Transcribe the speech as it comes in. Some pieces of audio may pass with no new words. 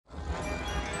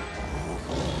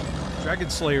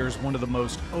Dragonslayer is one of the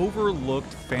most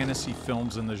overlooked fantasy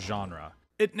films in the genre.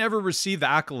 It never received the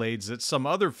accolades that some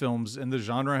other films in the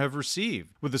genre have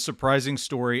received. With a surprising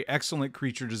story, excellent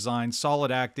creature design,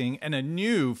 solid acting, and a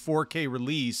new 4K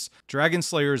release,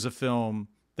 Dragonslayer is a film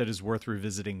that is worth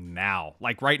revisiting now,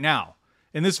 like right now.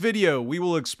 In this video, we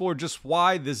will explore just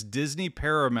why this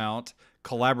Disney-Paramount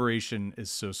collaboration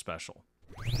is so special.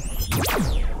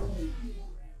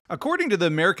 According to the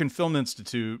American Film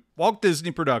Institute, Walt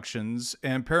Disney Productions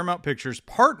and Paramount Pictures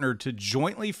partnered to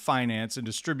jointly finance and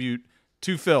distribute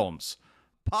two films,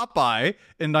 Popeye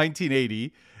in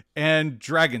 1980 and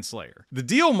Dragonslayer. The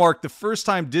deal marked the first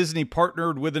time Disney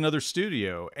partnered with another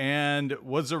studio and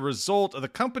was a result of the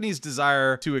company's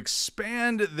desire to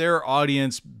expand their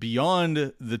audience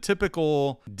beyond the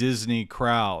typical Disney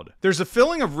crowd. There's a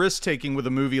feeling of risk-taking with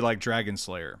a movie like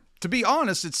Dragonslayer. To be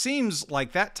honest, it seems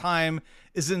like that time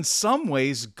is in some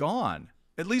ways gone,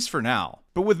 at least for now.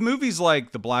 But with movies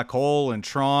like The Black Hole and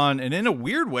Tron, and in a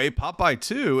weird way, Popeye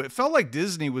 2, it felt like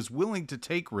Disney was willing to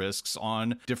take risks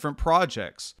on different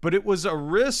projects. But it was a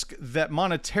risk that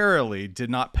monetarily did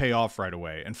not pay off right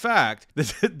away. In fact,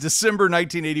 the December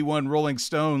 1981 Rolling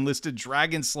Stone listed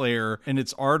Dragonslayer in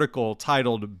its article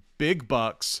titled Big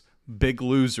Bucks, Big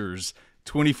Losers,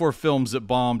 24 films that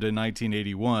bombed in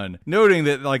 1981, noting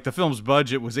that the film's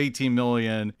budget was $18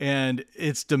 million and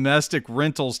its domestic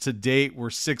rentals to date were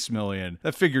 $6 million.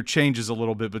 That figure changes a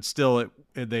little bit, but still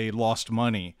they lost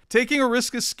money. Taking a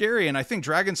risk is scary, and I think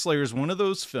Dragonslayer is one of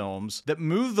those films that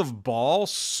move the ball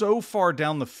so far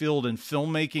down the field in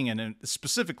filmmaking and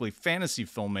specifically fantasy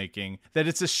filmmaking that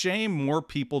it's a shame more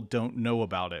people don't know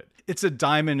about it. It's a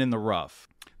diamond in the rough.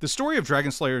 The story of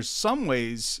Dragonslayer is some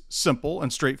ways simple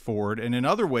and straightforward, and in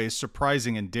other ways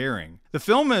surprising and daring. The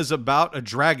film is about a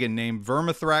dragon named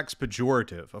Vermithrax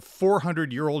Pejorative, a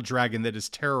 400-year-old dragon that is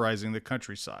terrorizing the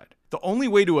countryside. The only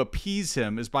way to appease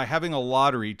him is by having a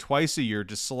lottery twice a year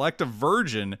to select a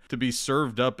virgin to be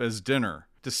served up as dinner.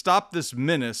 To stop this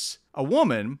menace, a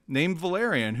woman named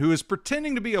Valerian, who is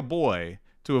pretending to be a boy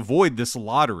to avoid this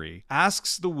lottery,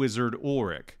 asks the wizard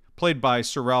Ulrich, played by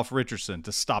Sir Ralph Richardson,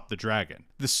 to stop the dragon.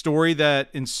 The story that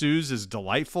ensues is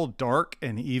delightful, dark,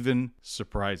 and even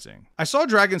surprising. I saw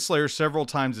Dragonslayer several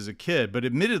times as a kid, but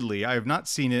admittedly, I have not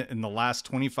seen it in the last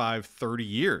 25, 30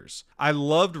 years. I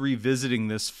loved revisiting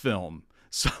this film.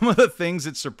 Some of the things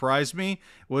that surprised me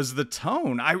was the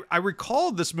tone. I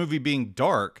recalled this movie being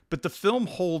dark, but the film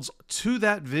holds to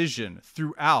that vision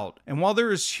throughout. And while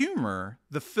there is humor,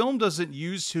 the film doesn't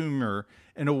use humor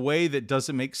in a way that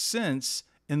doesn't make sense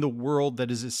in the world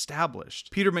that is established.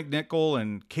 Peter MacNicol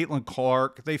and Caitlin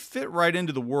Clark, they fit right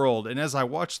into the world, and as I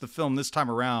watched the film this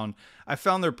time around, I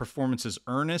found their performances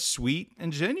earnest, sweet,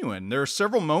 and genuine. There are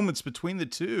several moments between the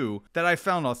two that I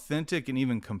found authentic and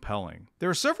even compelling. There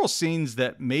are several scenes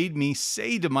that made me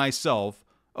say to myself,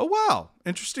 oh wow,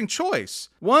 interesting choice.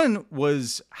 One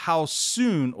was how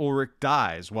soon Ulrich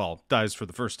dies. Well, dies for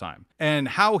the first time. And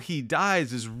how he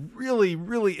dies is really,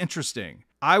 really interesting.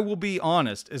 I will be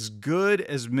honest, as good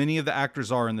as many of the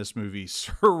actors are in this movie,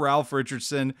 Sir Ralph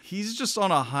Richardson, he's just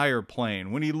on a higher plane.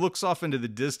 When he looks off into the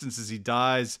distance as he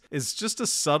dies, it's just a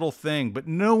subtle thing, but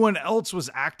no one else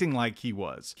was acting like he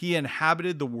was. He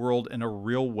inhabited the world in a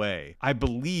real way. I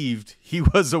believed he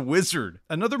was a wizard.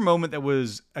 Another moment that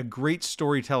was a great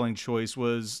storytelling choice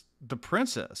was the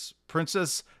princess,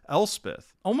 Princess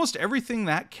Elspeth. Almost everything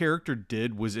that character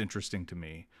did was interesting to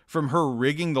me. From her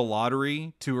rigging the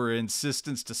lottery, to her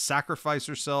insistence to sacrifice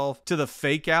herself, to the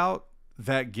fake out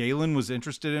that Galen was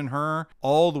interested in her,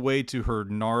 all the way to her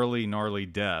gnarly, gnarly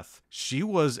death. She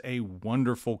was a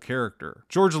wonderful character.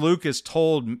 George Lucas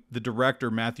told the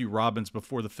director Matthew Robbins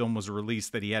before the film was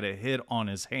released that he had a hit on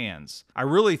his hands. I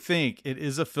really think it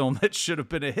is a film that should have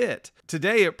been a hit.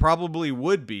 Today, it probably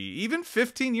would be. Even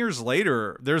 15 years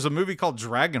later, there's a movie called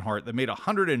Dragonheart that made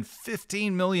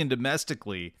 $115 million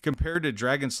domestically compared to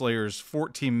Dragonslayer's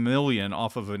 $14 million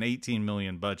off of an $18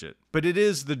 million budget. But it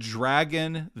is the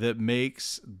dragon that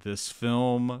makes this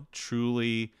film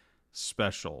truly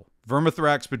special.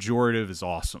 Vermithrax Pejorative is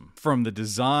awesome. From the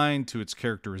design to its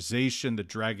characterization, the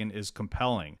dragon is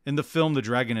compelling. In the film, the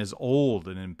dragon is old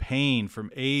and in pain from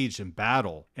age and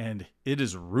battle, and it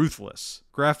is ruthless.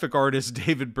 Graphic artist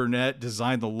David Burnett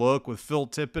designed the look, with Phil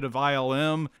Tippett of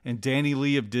ILM and Danny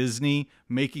Lee of Disney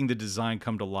making the design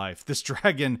come to life. This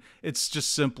dragon, it's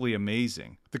just simply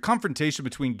amazing. The confrontation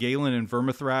between Galen and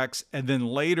Vermithrax, and then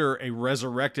later a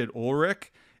resurrected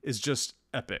Ulrich, is just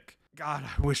epic. God,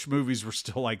 I wish movies were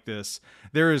still like this.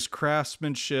 There is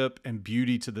craftsmanship and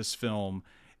beauty to this film.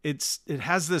 It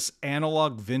has this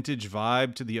analog vintage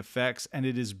vibe to the effects, and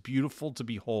it is beautiful to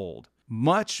behold.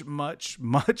 much, much,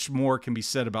 much more can be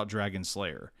said about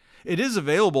Dragonslayer. It is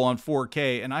available on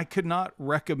 4K, and I could not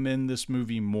recommend this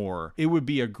movie more. It would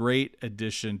be a great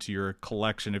addition to your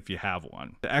collection if you have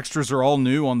one. The extras are all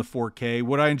new on the 4K.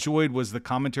 What I enjoyed was the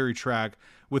commentary track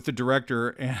with the director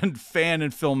and fan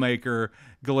and filmmaker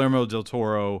Guillermo del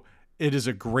Toro. It is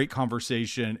a great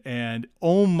conversation and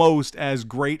almost as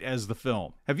great as the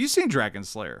film. Have you seen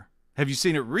Dragonslayer? Have you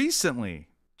seen it recently?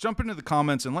 Jump into the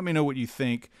comments and let me know what you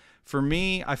think. For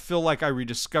me, I feel like I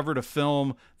rediscovered a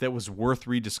film that was worth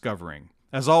rediscovering.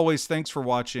 As always, thanks for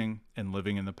watching and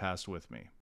living in the past with me.